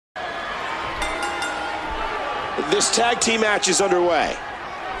This tag team match is underway.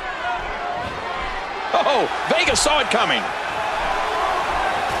 Oh, Vega saw it coming.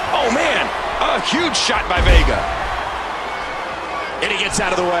 Oh, man, a huge shot by Vega. And he gets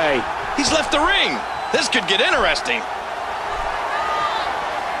out of the way. He's left the ring. This could get interesting.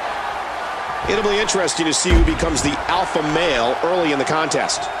 It'll be interesting to see who becomes the alpha male early in the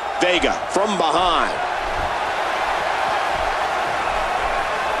contest. Vega from behind.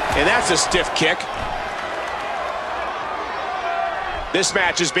 And that's a stiff kick. This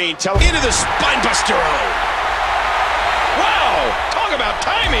match is being televised into the spinebuster. Wow, talk about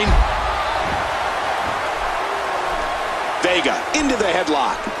timing. Vega into the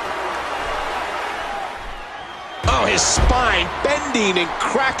headlock. Oh, his spine bending and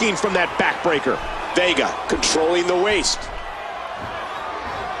cracking from that backbreaker. Vega controlling the waist.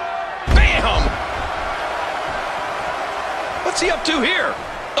 Bam! What's he up to here?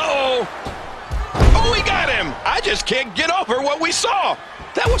 Uh-oh. Oh, he got him. I just can't get over what we saw.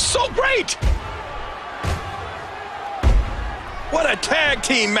 That was so great. What a tag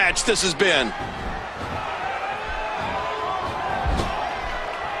team match this has been.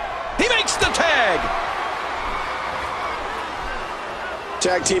 He makes the tag.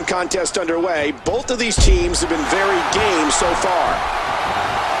 Tag team contest underway. Both of these teams have been very game so far.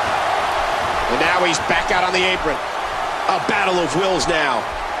 And now he's back out on the apron. A battle of wills now.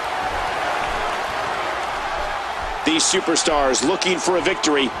 These superstars looking for a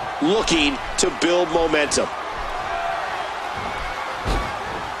victory, looking to build momentum.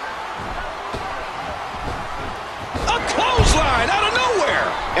 A clothesline out of nowhere.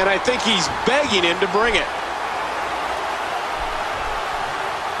 And I think he's begging him to bring it.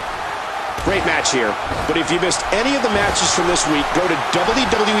 Great match here. But if you missed any of the matches from this week, go to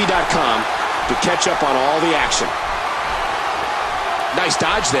WWE.com to catch up on all the action. Nice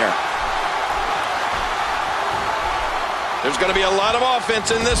dodge there. There's going to be a lot of offense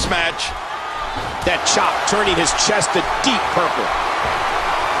in this match. That chop turning his chest a deep purple.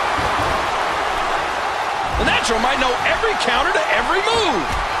 The Natural might know every counter to every move.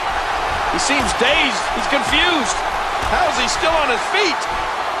 He seems dazed. He's confused. How is he still on his feet?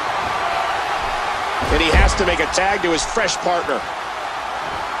 And he has to make a tag to his fresh partner.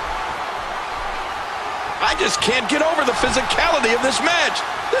 I just can't get over the physicality of this match.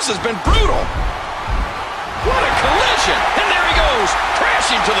 This has been brutal. What a collision! And there he goes,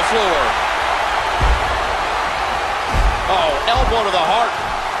 crashing to the floor. Oh, elbow to the heart.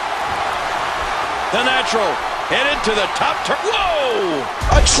 The Natural headed to the top turn. Whoa!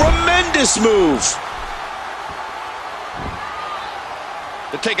 A tremendous move.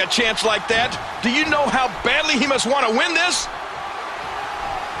 To take a chance like that, do you know how badly he must want to win this?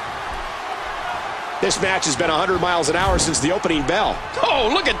 This match has been 100 miles an hour since the opening bell.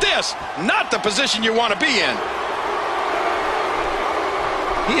 Oh, look at this. Not the position you want to be in.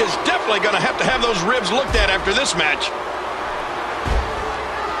 He is definitely going to have those ribs looked at after this match.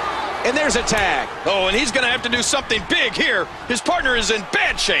 And there's a tag. Oh, and he's going to have to do something big here. His partner is in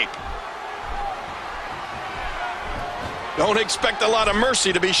bad shape. Don't expect a lot of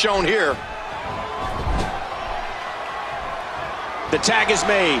mercy to be shown here. The tag is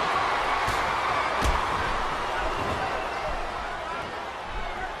made.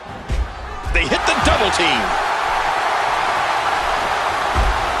 They hit the double team.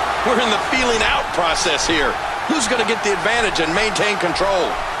 We're in the feeling out process here. Who's going to get the advantage and maintain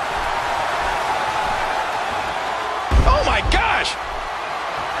control? Oh my gosh!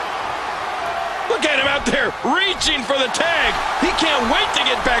 Look at him out there reaching for the tag. He can't wait to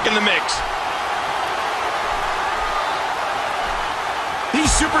get back in the mix. These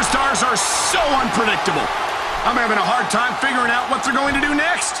superstars are so unpredictable. I'm having a hard time figuring out what they're going to do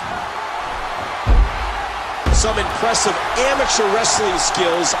next. Some impressive amateur wrestling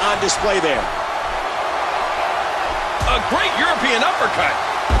skills on display there. A great European uppercut.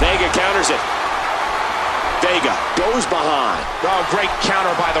 Vega counters it. Vega goes behind. Oh, great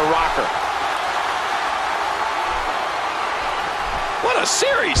counter by the Rocker. What a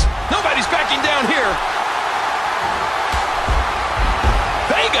series. Nobody's backing down here.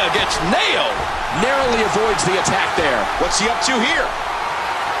 Vega gets nailed. Narrowly avoids the attack there. What's he up to here?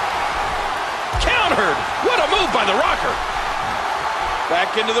 Countered. What a move by the Rocker.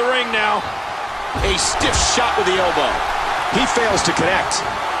 Back into the ring now. A stiff shot with the elbow. He fails to connect.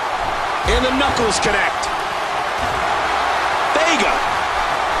 And the knuckles connect. Vega.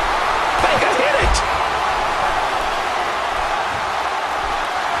 Vega hit it.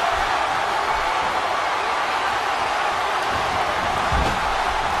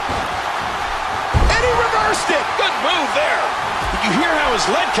 And he reversed it. Good move there. Did you hear how his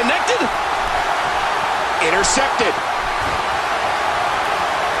leg connected? Intercepted.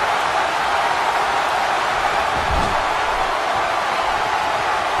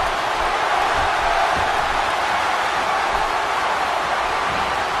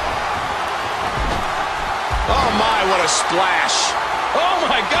 Oh my, what a splash. Oh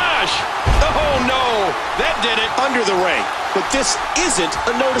my gosh. Oh no, that did it. Under the ring. But this isn't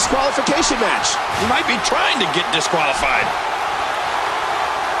a no disqualification match. He might be trying to get disqualified.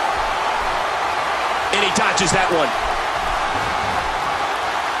 And he dodges that one.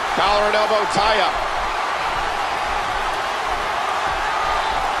 Collar and elbow tie-up.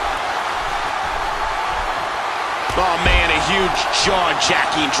 Oh man, a huge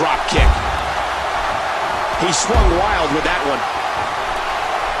jaw-jacking drop kick. He swung wild with that one.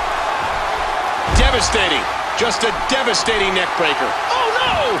 Devastating. Just a devastating neck breaker. Oh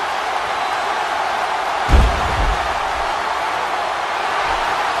no!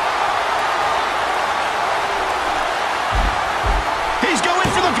 He's going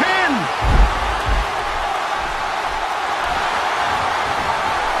for the pin.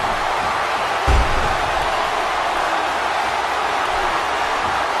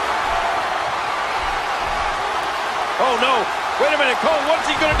 Oh no! Wait a minute, Cole, what's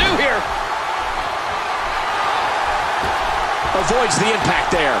he gonna do here? Avoids the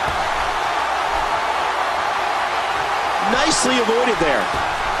impact there. Nicely avoided there.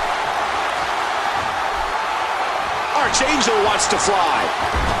 Archangel wants to fly.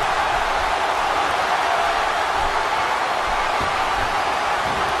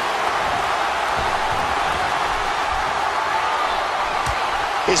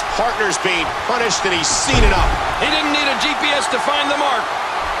 His partner's being punished and he's seen enough. He didn't need a GPS to find the mark.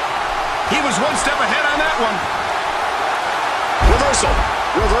 He was one step ahead on that one. Reversal.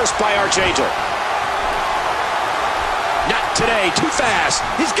 Reversed by Archangel. Not today. Too fast.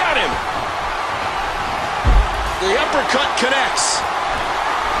 He's got him. The uppercut connects.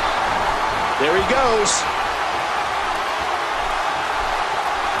 There he goes.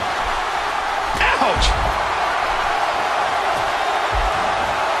 Ouch!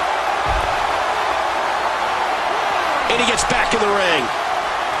 And he gets back in the ring.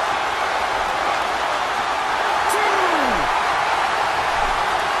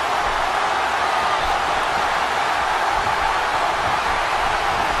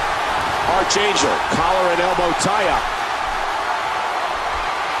 Archangel, collar and elbow tie-up.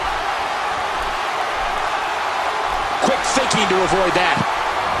 Quick thinking to avoid that.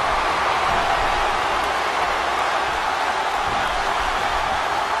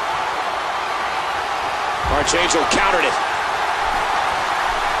 Archangel countered it.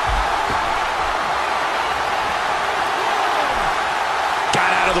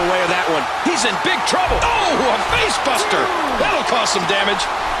 Got out of the way of that one. He's in big trouble. Oh, a face buster. That'll cause some damage.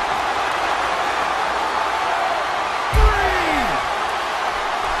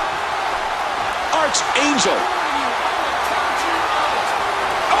 Archangel.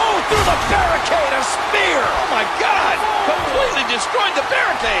 Oh, through the barricade, a spear. Oh my God, completely destroyed the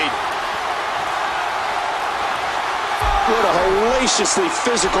barricade. What a hellaciously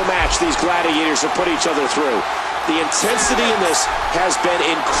physical match these gladiators have put each other through. The intensity in this has been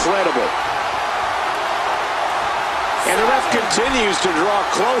incredible. And the ref continues to draw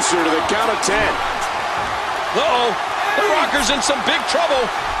closer to the count of 10. Uh-oh, the Rocker's in some big trouble.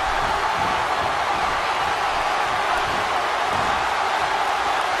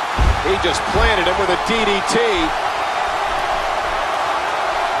 He just planted him with a DDT.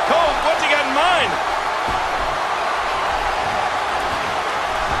 Cole, what's he got in mind?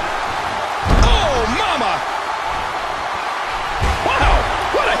 Oh, mama! Wow,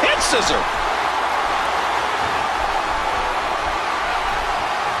 what a head scissor!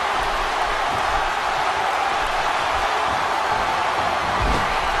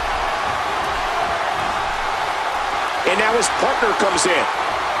 And now his partner comes in.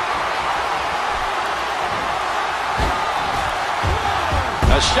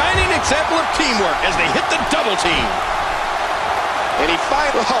 A shining example of teamwork as they hit the double team. And he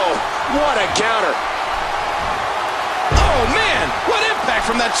finally, oh, what a counter. Oh, man, what impact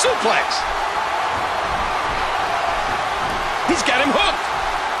from that suplex. He's got him hooked.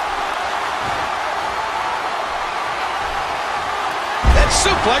 That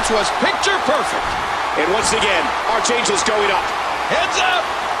suplex was picture perfect. And once again, Archangel's going up. Heads up.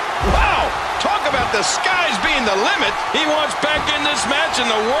 Wow, talk about the skies being the limit. He wants back in this match in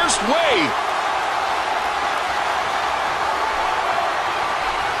the worst way.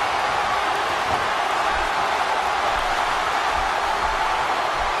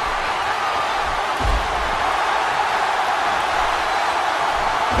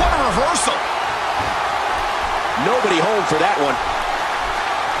 What a reversal. Nobody home for that one.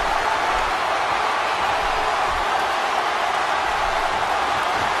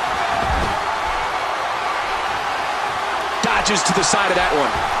 Dodges to the side of that one.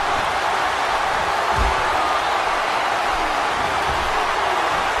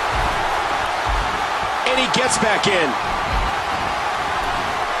 And he gets back in.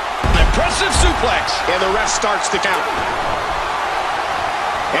 Impressive suplex. And the ref starts the count.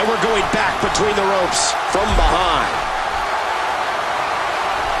 And we're going back between the ropes from behind.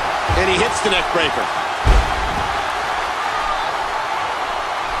 And he hits the neck breaker.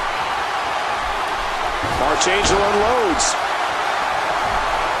 Archangel unloads.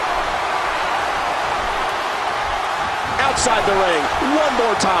 Outside the ring, one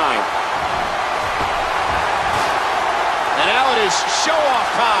more time. And now it is show-off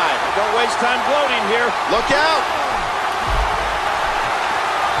time. Don't waste time gloating here. Look out.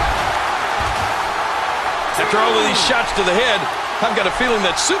 After all of these shots to the head, I've got a feeling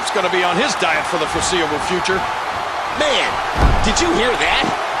that Soup's going to be on his diet for the foreseeable future. Man, did you hear that?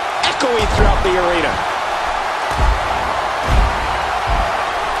 Echoing throughout the arena.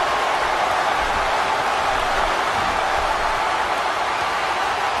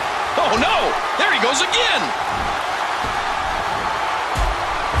 Oh, no! There he goes again!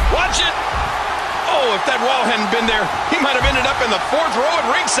 Watch it! Oh, if that wall hadn't been there, he might have ended up in the 4th row at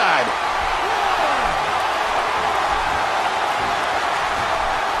ringside.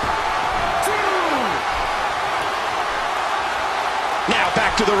 Now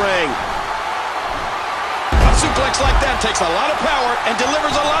back to the ring. A suplex like that takes a lot of power and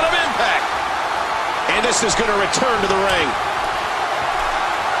delivers a lot of impact. And this is going to return to the ring.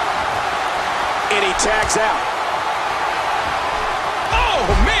 And he tags out. Oh,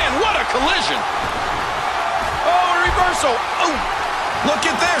 man, what a collision. Oh, a reversal. Oh, look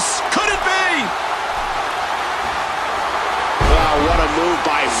at this. Could it be? Wow, what a move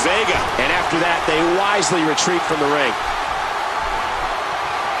by Vega. And after that, they wisely retreat from the ring.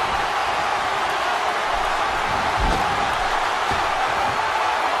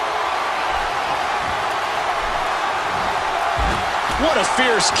 What a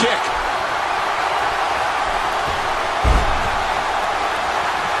fierce kick.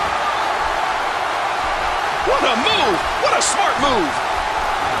 What a move! What a smart move!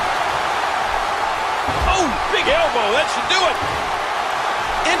 Oh, big elbow, that should do it!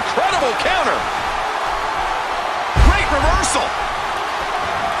 Incredible counter! Great reversal!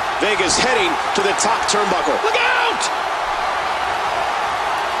 Vega's heading to the top turnbuckle. Look out!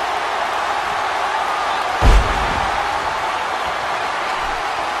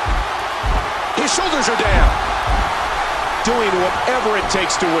 His shoulders are down. Doing whatever it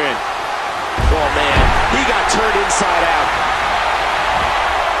takes to win. Oh, man, he got turned inside out.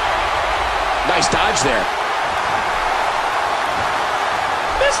 Nice dodge there.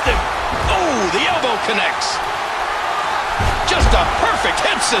 Missed him. Oh, the elbow connects. Just a perfect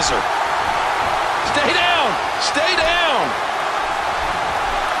head scissor. Stay down. Stay down.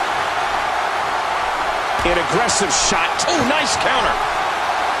 An aggressive shot. Oh, nice counter.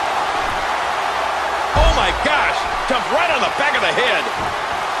 Oh, my gosh. Jumped right on the back of the head.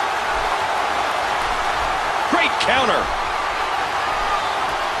 Great counter.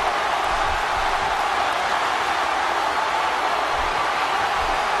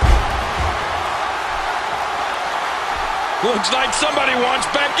 Looks like somebody wants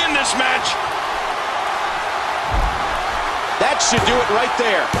back in this match. That should do it right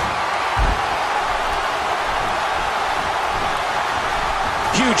there.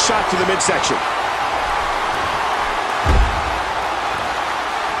 Huge shot to the midsection.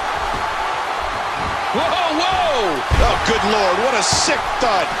 Whoa, whoa! Oh, good Lord, what a sick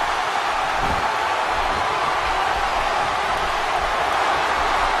thud.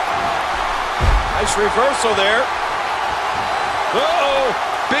 Nice reversal there. Uh-oh,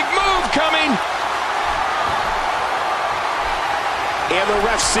 big move coming. And the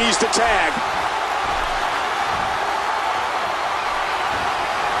ref sees the tag.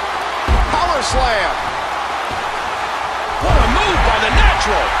 Power slam. What a move by the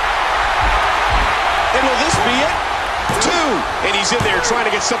Natural. And will this be it? 2. And he's in there trying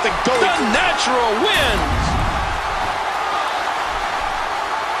to get something going. The Natural wins.